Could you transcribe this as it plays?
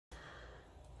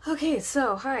Okay,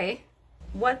 so hi.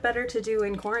 What better to do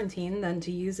in quarantine than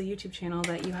to use a YouTube channel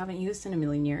that you haven't used in a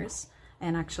million years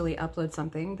and actually upload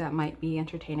something that might be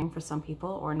entertaining for some people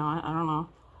or not, I don't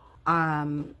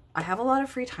know. I have a lot of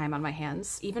free time on my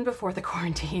hands. Even before the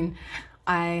quarantine,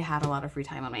 I had a lot of free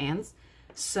time on my hands.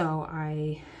 So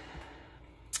I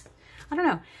don't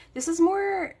know. This is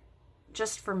more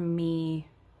just for me.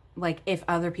 Like, if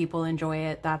other people enjoy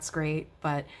it, that's great.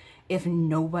 But if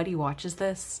nobody watches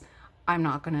this, I'm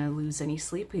not gonna lose any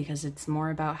sleep because it's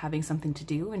more about having something to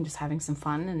do and just having some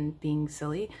fun and being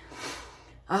silly.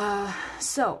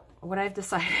 So what I've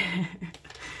decided,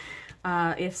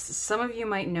 if some of you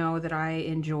might know that I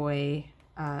enjoy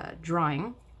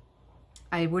drawing,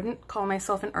 I wouldn't call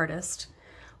myself an artist,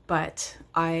 but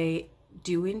I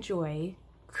do enjoy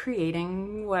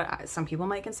creating what some people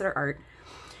might consider art.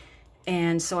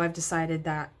 And so I've decided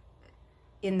that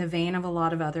in the vein of a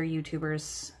lot of other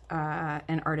YouTubers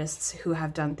and artists who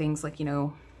have done things like, you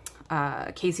know,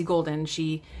 Casey Golden,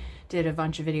 she did a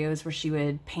bunch of videos where she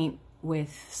would paint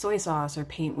with soy sauce or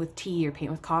paint with tea or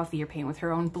paint with coffee or paint with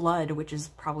her own blood, which is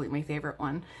probably my favorite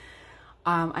one.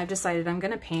 I've decided I'm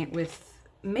gonna paint with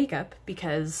makeup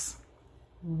because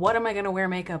what am I gonna wear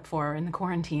makeup for in the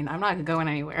quarantine? I'm not going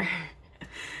anywhere.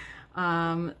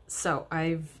 So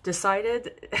I've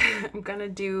decided I'm gonna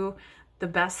do the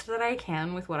best that I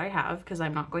can with what I have because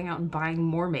I'm not going out and buying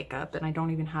more makeup and I don't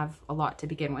even have a lot to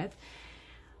begin with.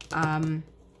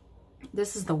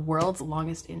 This is the world's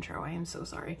longest intro. I am so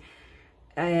sorry.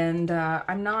 And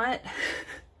I'm not,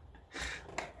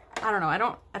 I don't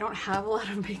know, I don't have a lot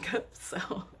of makeup,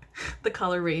 so the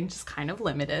color range is kind of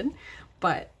limited,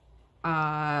 but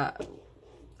I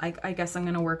guess I'm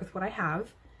gonna work with what I have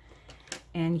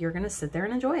and you're gonna sit there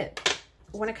and enjoy it.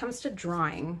 When it comes to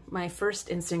drawing, my first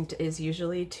instinct is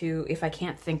usually to, if I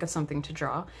can't think of something to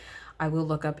draw, I will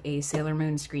look up a Sailor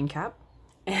Moon screen cap.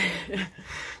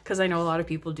 Because I know a lot of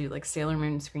people do like Sailor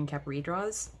Moon screen cap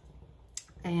redraws.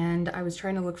 And I was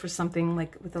trying to look for something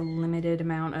like with a limited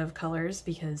amount of colors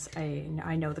because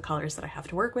I know the colors that I have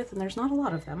to work with and there's not a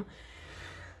lot of them.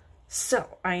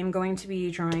 So I am going to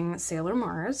be drawing Sailor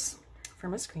Mars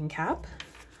from a screen cap.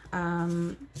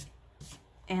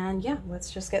 And yeah,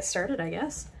 let's just get started, I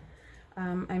guess.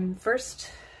 I'm first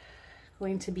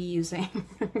going to be using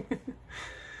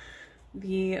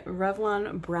the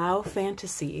Revlon Brow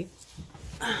Fantasy.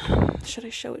 Should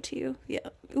I show it to you? Yeah.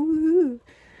 Ooh.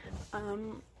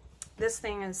 This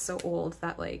thing is so old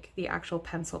that like the actual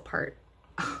pencil part,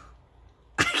 I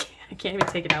can't even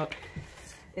take it out.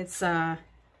 It's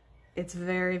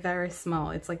very, very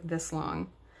small. It's like this long,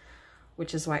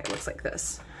 which is why it looks like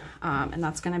this. And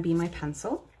that's gonna be my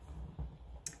pencil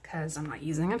because I'm not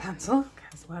using a pencil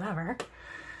because whatever.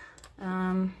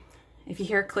 If you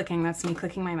hear clicking, that's me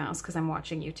clicking my mouse because I'm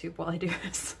watching YouTube while I do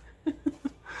this.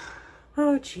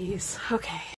 Oh geez,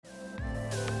 okay.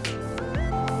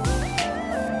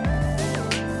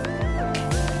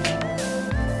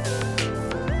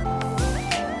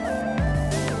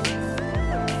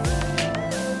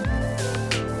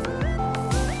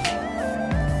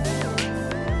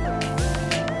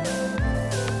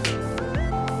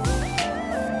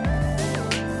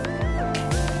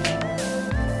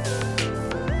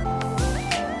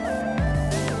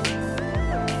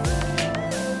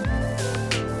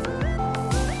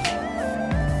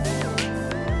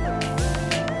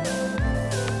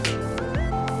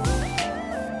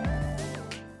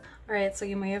 Alright, so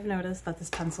you may have noticed that this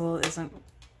pencil isn't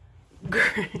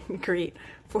great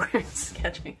for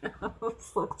sketching.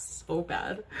 This looks so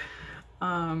bad.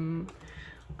 I'm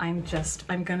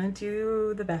gonna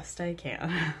do the best I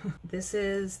can. This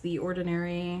is the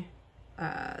Ordinary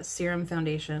Serum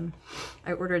Foundation.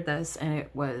 I ordered this and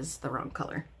it was the wrong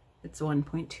color. It's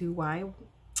 1.2Y,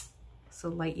 so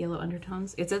light yellow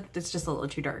undertones. It's just a little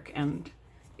too dark and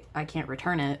I can't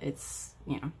return it. It's,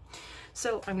 you know.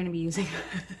 So I'm gonna be using,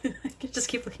 I can just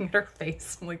keep looking at her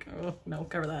face. I'm like, oh no,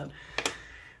 cover that.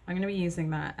 I'm gonna be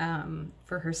using that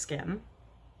for her skin.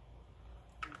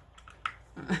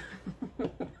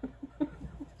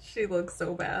 She looks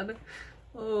so bad.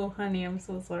 Oh honey, I'm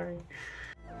so sorry.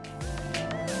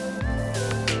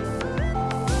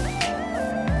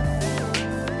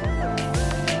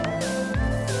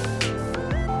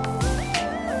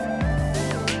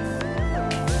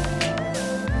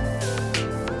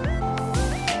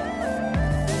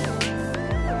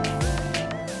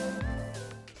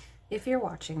 If you're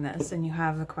watching this and you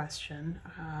have a question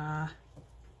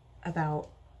about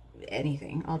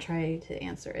anything, I'll try to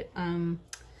answer it.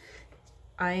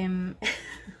 I am, I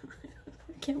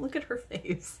can't look at her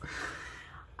face.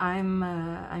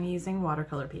 I'm using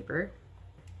watercolor paper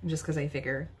just because I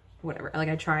figure whatever. Like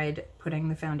I tried putting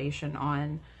the foundation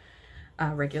on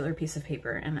a regular piece of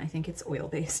paper and I think it's oil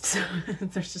based. So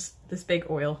there's just this big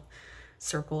oil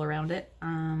circle around it.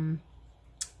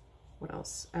 What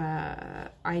else?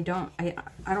 I don't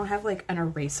have like an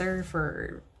eraser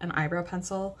for an eyebrow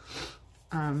pencil.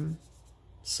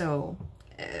 So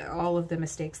all of the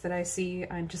mistakes that I see,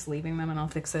 I'm just leaving them and I'll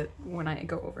fix it when I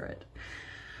go over it.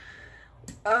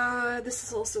 This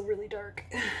is also really dark.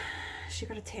 She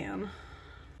got a tan.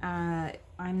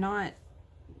 I'm not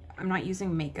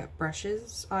using makeup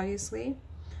brushes, obviously,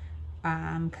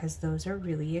 because those are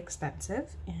really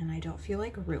expensive and I don't feel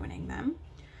like ruining them.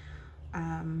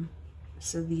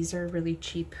 So these are really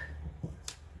cheap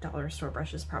dollar store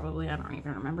brushes, probably. I don't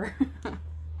even remember.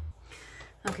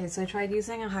 Okay, so I tried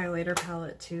using a highlighter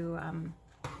palette to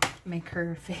make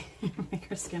her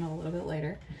skin a little bit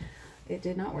lighter. It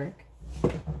did not work.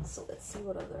 So let's see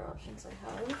what other options I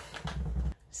have.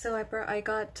 So I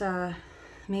got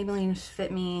Maybelline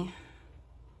Fit Me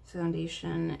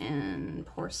foundation in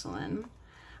porcelain.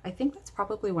 I think that's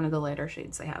probably one of the lighter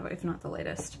shades they have, if not the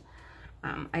lightest.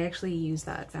 I actually use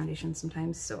that foundation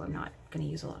sometimes, so I'm not going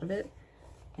to use a lot of it.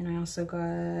 And I also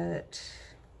got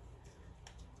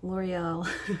L'Oreal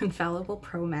Infallible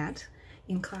Pro Matte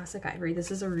in Classic Ivory.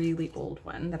 This is a really old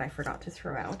one that I forgot to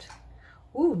throw out.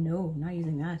 Oh no, not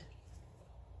using that.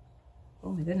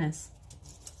 Oh my goodness.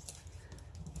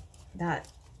 That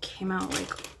came out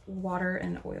like water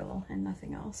and oil and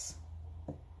nothing else.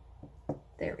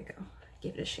 There we go.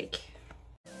 Give it a shake.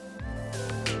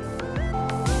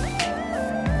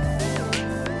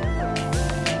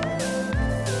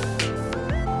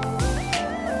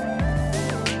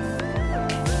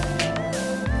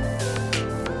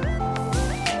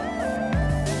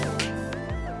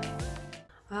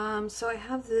 So I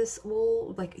have this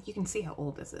old, like you can see how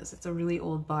old this is. It's a really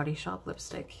old Body Shop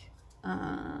lipstick,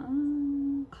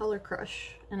 Color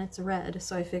Crush, and it's red,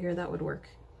 so I figured that would work.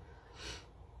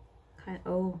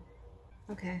 Oh,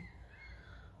 okay.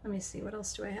 Let me see, what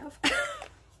else do I have?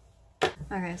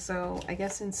 Okay, so I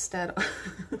guess instead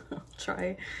I'll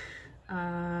try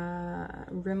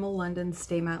Rimmel London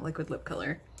Stay Matte Liquid Lip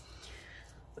Color.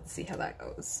 Let's see how that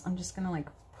goes. I'm just gonna like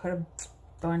put a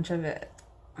bunch of it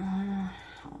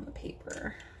on the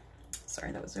paper.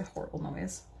 Sorry, that was a horrible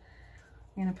noise.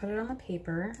 I'm gonna put it on the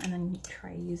paper and then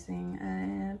try using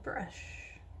a brush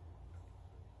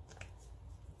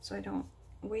so I don't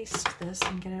waste this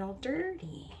and get it all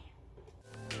dirty.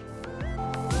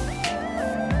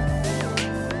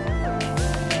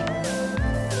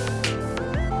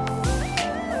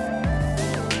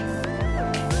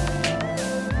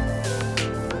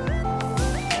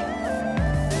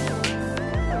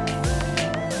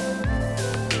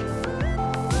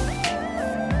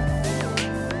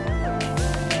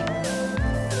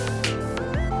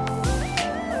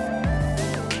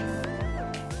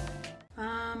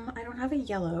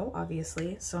 Yellow,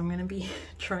 obviously, so I'm going to be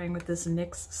trying with this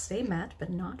NYX Stay Matte but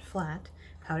Not Flat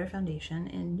powder foundation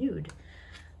in nude.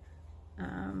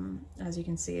 As you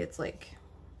can see, it's like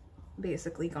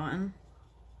basically gone.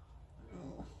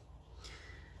 Oh.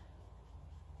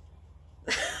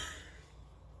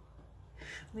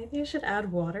 Maybe I should add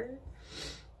water,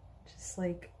 just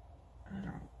like I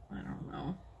don't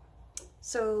know.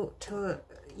 So to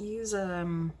use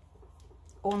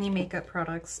only makeup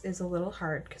products is a little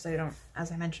hard because I don't,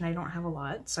 as I mentioned, I don't have a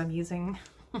lot, so I'm using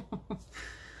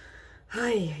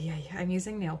I'm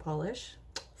using nail polish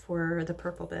for the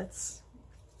purple bits.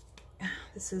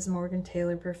 This is Morgan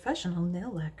Taylor Professional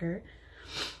Nail Lacquer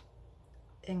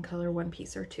in color 1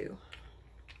 piece or 2.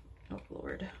 Oh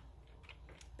Lord,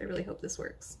 I really hope this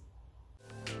works.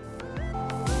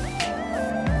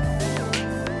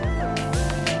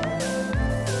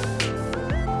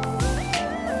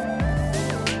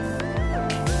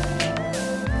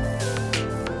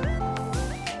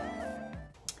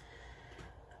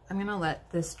 I'm gonna let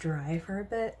this dry for a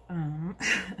bit, and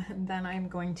then I'm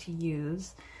going to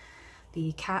use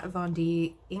the Kat Von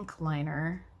D ink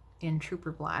liner in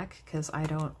Trooper Black because I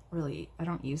don't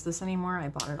use this anymore. I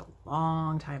bought it a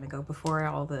long time ago before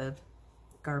all the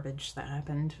garbage that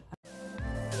happened.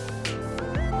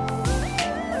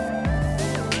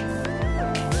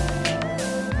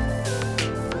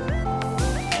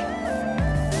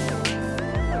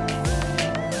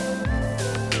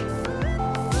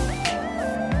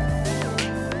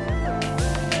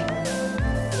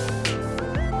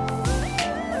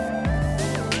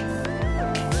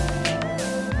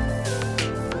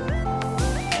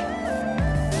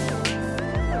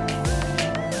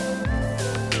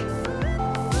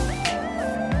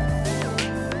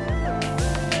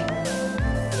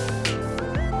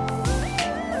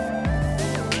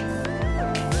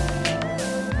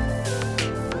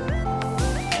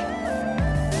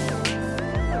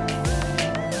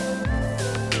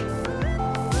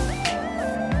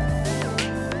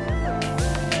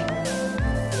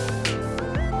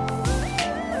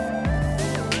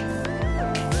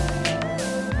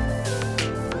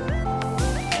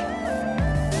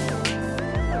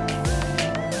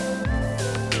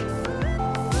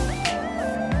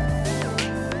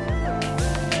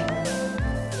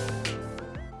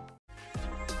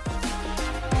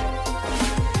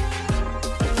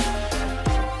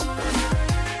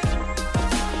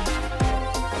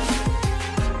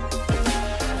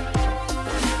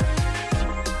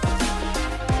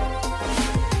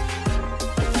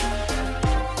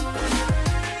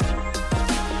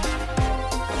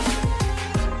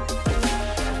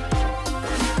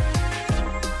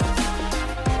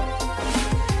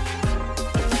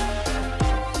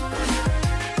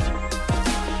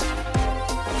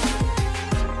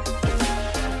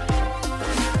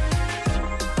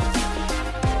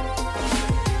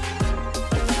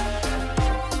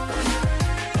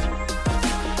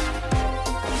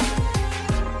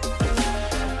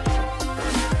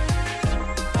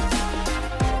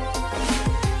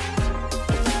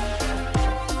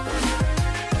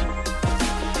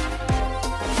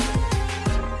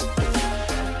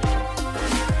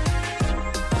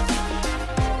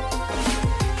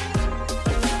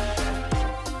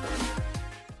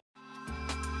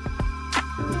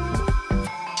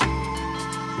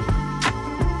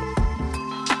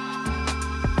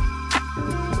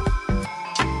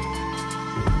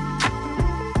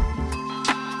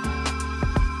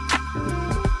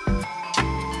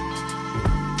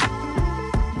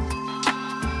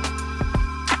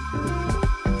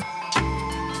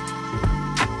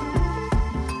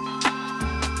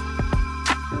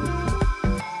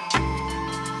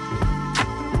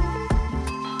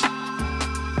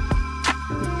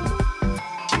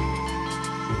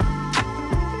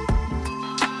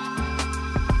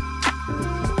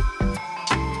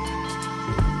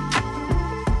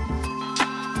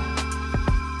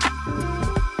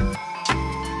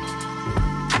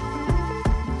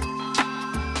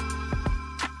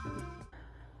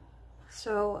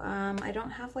 So I don't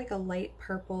have like a light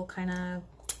purple kind of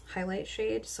highlight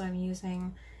shade, so I'm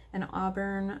using an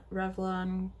Auburn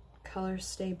Revlon Color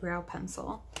Stay Brow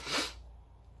Pencil.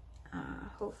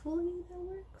 Hopefully that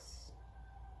works.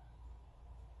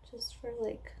 Just for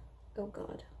like, oh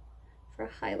god, for a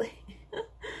highlight.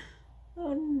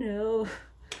 Oh no.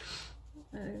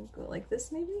 Go like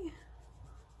this maybe?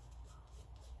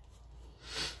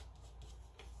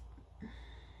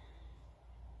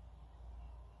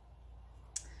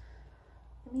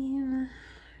 I mean,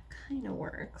 kind of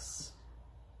works.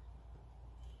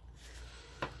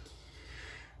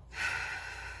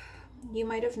 You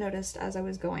might have noticed as I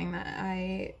was going that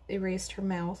I erased her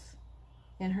mouth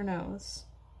and her nose.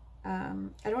 I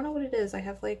don't know what it is. I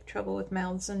have like trouble with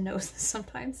mouths and noses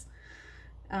sometimes.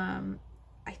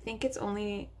 I think it's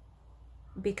only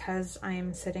because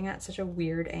I'm sitting at such a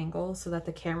weird angle so that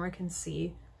the camera can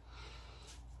see.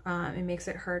 It makes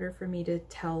it harder for me to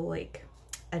tell like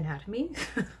anatomy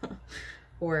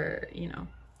or, you know,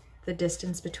 the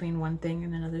distance between one thing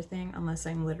and another thing unless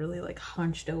I'm literally like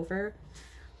hunched over.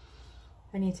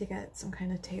 I need to get some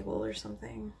kind of table or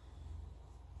something.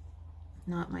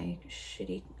 Not my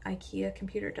shitty IKEA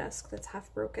computer desk that's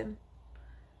half broken.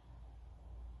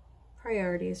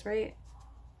 Priorities, right?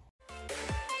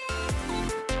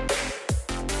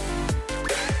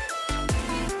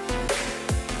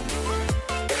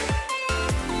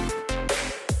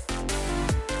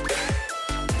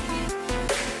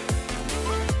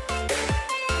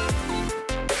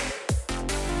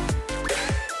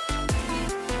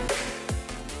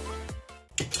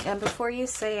 And before you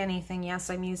say anything, yes,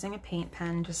 I'm using a paint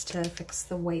pen just to fix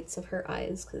the whites of her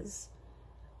eyes because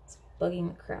it's bugging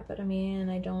the crap out of me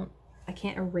and I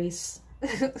can't erase.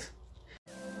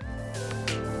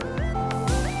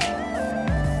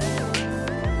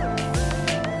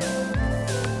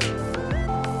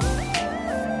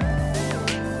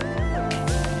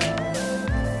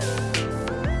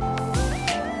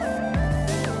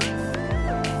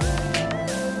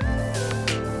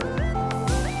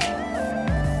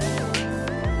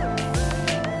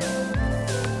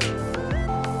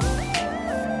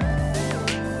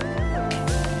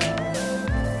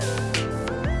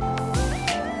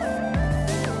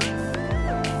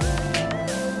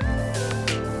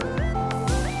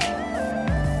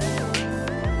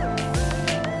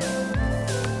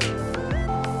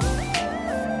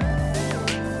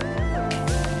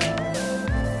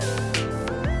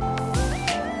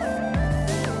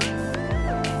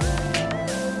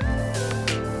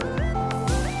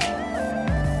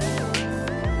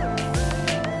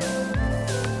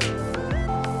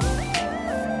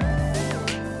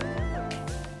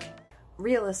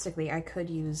 Realistically, I could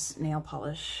use nail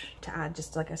polish to add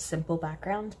just like a simple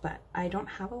background, but I don't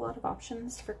have a lot of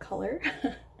options for color.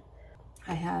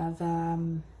 I have a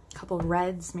couple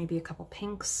reds, maybe a couple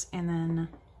pinks, and then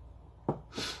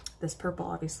this purple,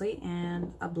 obviously,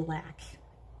 and a black.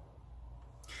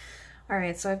 All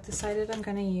right, so I've decided I'm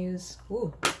gonna use,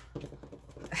 ooh,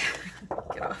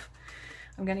 get off.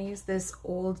 I'm gonna use this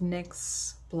Old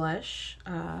NYX blush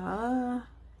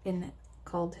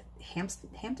called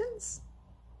Hamptons?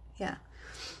 Yeah.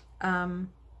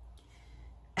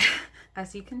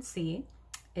 As you can see,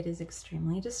 it is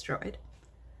extremely destroyed.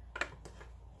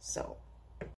 So.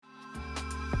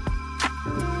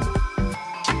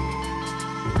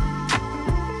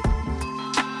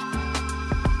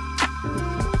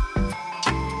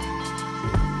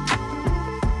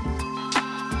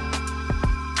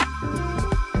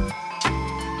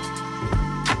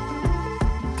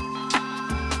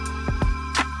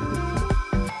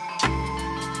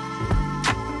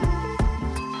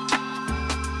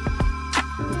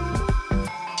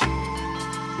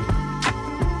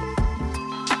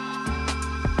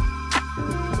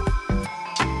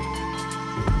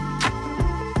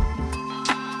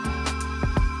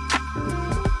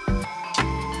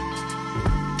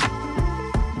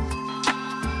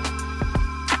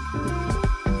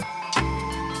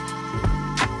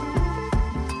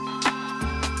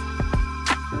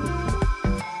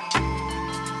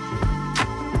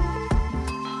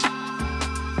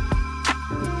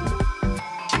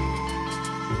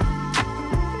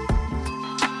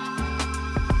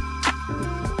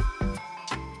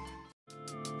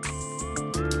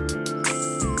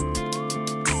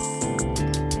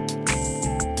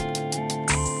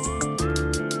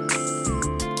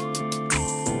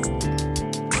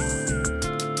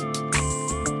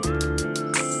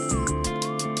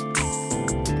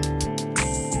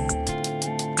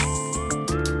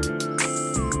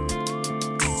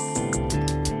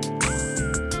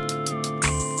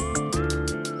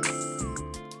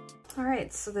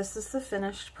 So this is the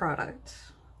finished product.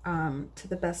 to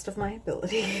the best of my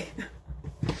ability.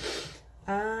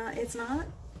 It's not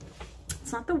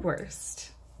the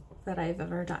worst that I've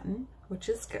ever done, which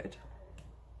is good.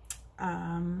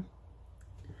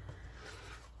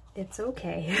 It's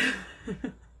okay.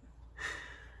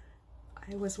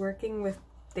 I was working with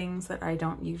things that I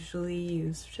don't usually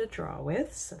use to draw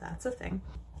with, so that's a thing.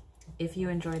 If you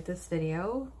enjoyed this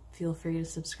video, feel free to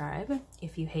subscribe.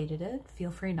 If you hated it,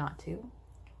 feel free not to.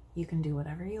 You can do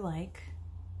whatever you like.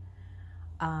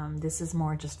 This is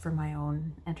more just for my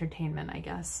own entertainment, I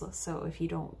guess. So if you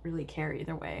don't really care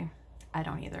either way, I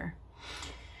don't either.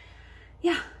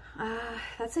 Yeah,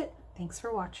 that's it. Thanks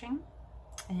for watching,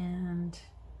 and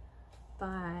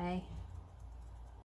bye.